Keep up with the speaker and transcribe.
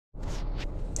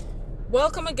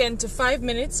Welcome again to 5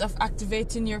 minutes of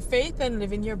activating your faith and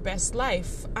living your best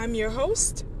life. I'm your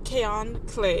host, Keon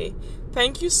Clay.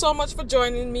 Thank you so much for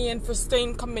joining me and for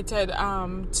staying committed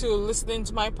to listening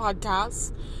to my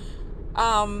podcast.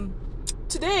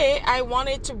 Today, I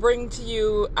wanted to bring to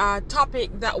you a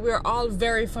topic that we're all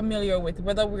very familiar with,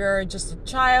 whether we're just a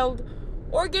child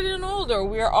or getting older.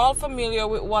 We are all familiar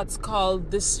with what's called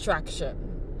distraction.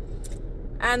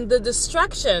 And the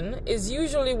distraction is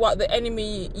usually what the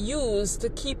enemy uses to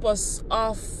keep us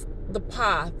off the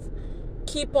path,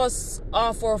 keep us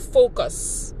off our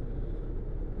focus.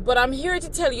 But I'm here to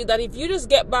tell you that if you just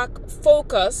get back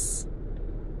focus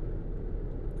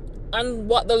on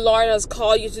what the Lord has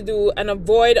called you to do and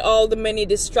avoid all the many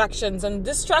distractions, and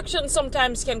distractions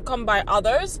sometimes can come by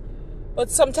others, but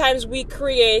sometimes we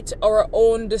create our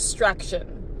own distraction.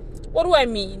 What do I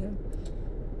mean?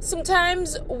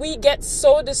 Sometimes we get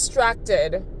so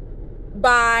distracted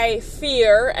by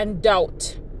fear and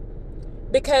doubt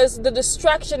because the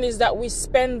distraction is that we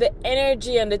spend the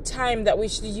energy and the time that we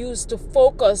should use to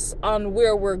focus on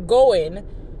where we're going,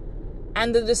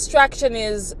 and the distraction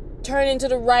is turning to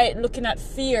the right, looking at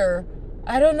fear.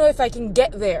 I don't know if I can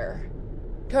get there.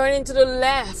 Turning to the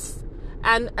left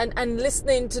and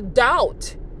listening to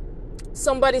doubt.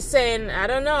 Somebody saying, I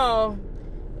don't know.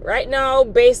 Right now,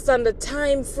 based on the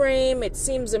time frame, it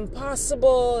seems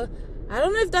impossible. I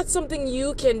don't know if that's something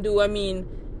you can do.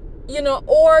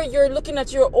 Or you're looking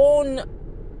at your own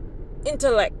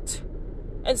intellect.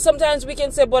 And sometimes we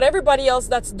can say, but everybody else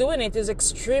that's doing it is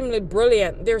extremely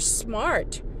brilliant. They're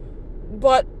smart.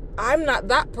 But I'm not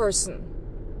that person.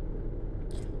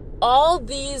 All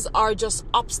these are just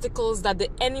obstacles that the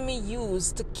enemy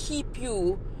uses to keep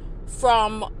you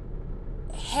from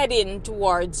heading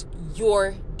towards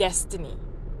your destiny.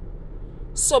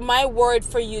 So my word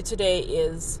for you today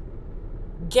is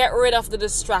get rid of the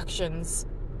distractions.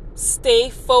 Stay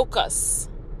focused.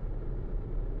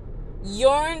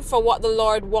 Yearn for what the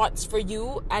Lord wants for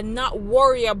you and not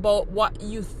worry about what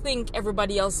you think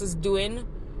everybody else is doing.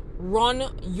 Run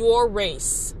your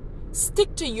race.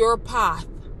 Stick to your path.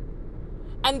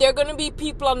 And there are going to be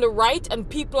people on the right and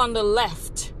people on the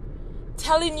left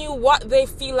telling you what they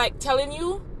feel like telling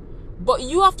you, but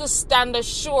you have to stand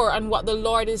assured on what the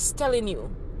Lord is telling you.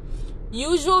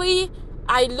 Usually,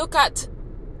 I look at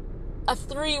a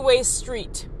three-way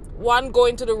street. One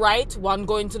going to the right, one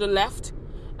going to the left,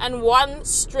 and one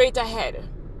straight ahead.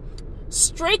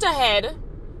 Straight ahead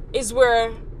is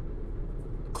where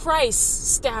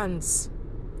Christ stands.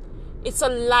 It's a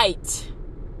light.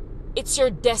 It's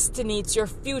your destiny. It's your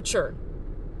future.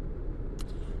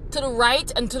 To the right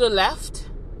and to the left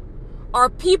are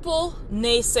people,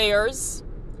 naysayers,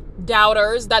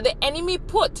 doubters that the enemy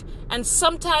put. And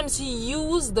sometimes he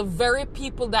used the very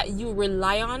people that you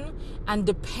rely on and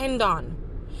depend on.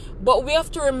 But we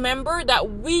have to remember that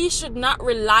we should not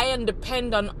rely and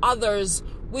depend on others.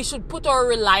 We should put our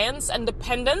reliance and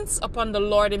dependence upon the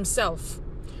Lord himself.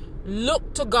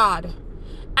 Look to God.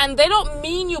 And they don't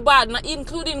mean you bad, not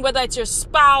including whether it's your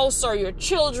spouse or your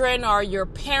children or your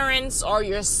parents or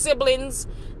your siblings.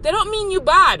 They don't mean you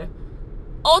bad.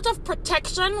 Out of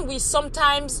protection, we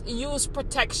sometimes use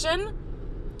protection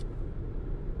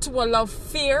to allow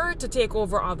fear to take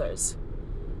over others.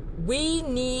 We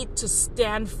need to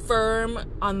stand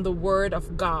firm on the word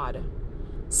of God.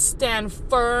 Stand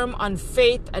firm on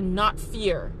faith and not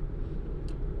fear.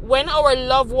 When our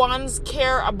loved ones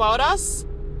care about us,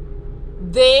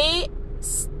 they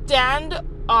stand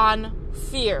on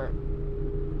fear.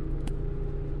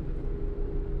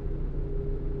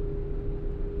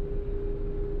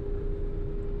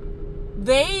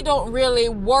 They don't really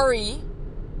worry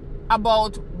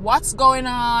about what's going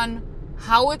on,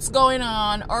 how it's going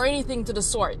on, or anything to the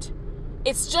sort.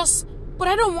 It's just, but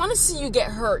I don't want to see you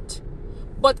get hurt.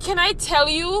 But can I tell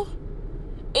you,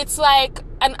 it's like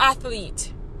an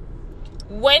athlete.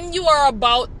 When you are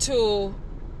about to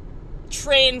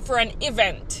train for an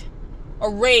event, a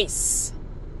race,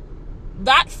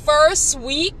 that first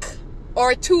week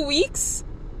or 2 weeks,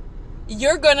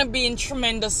 you're going to be in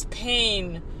tremendous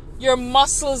pain. Your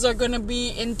muscles are going to be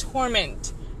in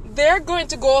torment. They're going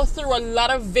to go through a lot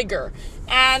of vigor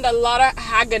and a lot of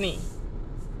agony.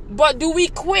 But do we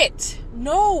quit?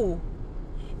 No.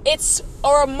 It's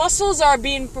our muscles are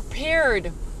being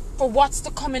prepared for what's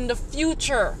to come in the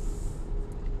future.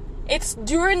 It's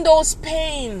during those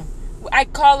pain, I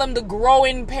call them the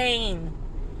growing pain,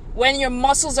 when your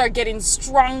muscles are getting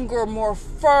stronger, more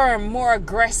firm, more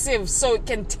aggressive, so it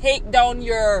can take down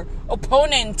your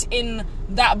opponent in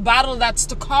that battle that's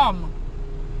to come.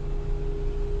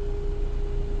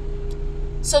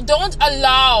 So don't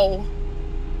allow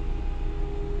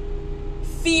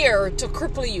fear to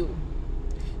cripple you.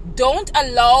 Don't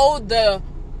allow the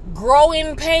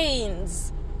growing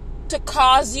pains to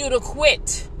cause you to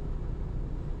quit.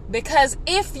 Because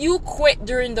if you quit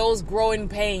during those growing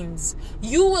pains,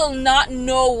 you will not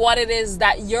know what it is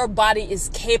that your body is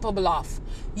capable of.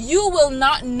 You will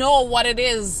not know what it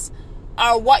is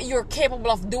or what you're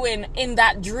capable of doing in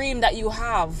that dream that you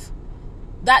have,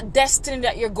 that destiny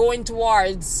that you're going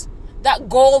towards, that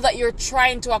goal that you're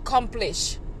trying to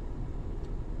accomplish.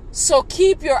 So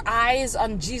keep your eyes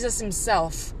on Jesus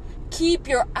himself. Keep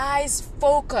your eyes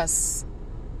focused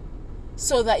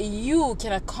so that you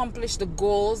can accomplish the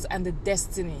goals and the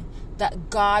destiny that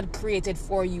God created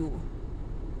for you.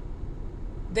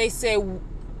 They say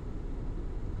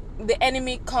the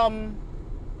enemy come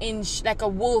in like a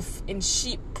wolf in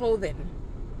sheep clothing.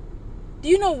 Do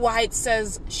you know why it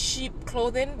says sheep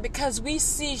clothing? Because we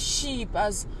see sheep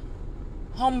as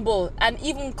humble, and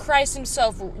even Christ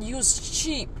himself used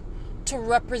sheep to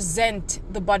represent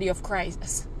the body of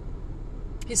Christ,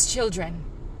 his children.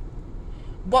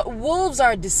 But wolves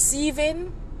are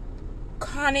deceiving,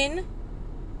 cunning,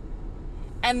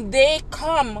 and they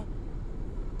come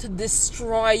to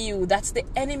destroy you. That's the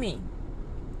enemy.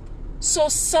 So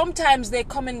sometimes they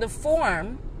come in the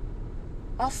form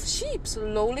of sheep,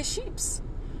 lowly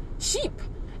sheep.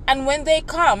 And when they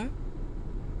come,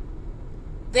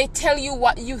 they tell you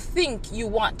what you think you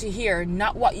want to hear,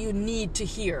 not what you need to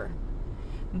hear.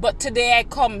 But today I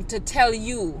come to tell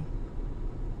you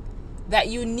that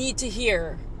you need to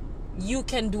hear you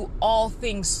can do all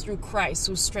things through Christ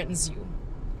who strengthens you.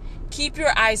 Keep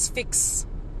your eyes fixed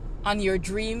on your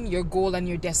dream, your goal, and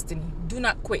your destiny. Do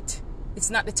not quit. It's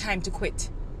not the time to quit.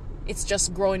 It's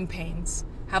just growing pains.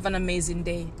 Have an amazing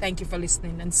day. Thank you for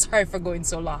listening, and sorry for going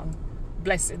so long.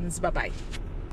 Blessings. Bye-bye.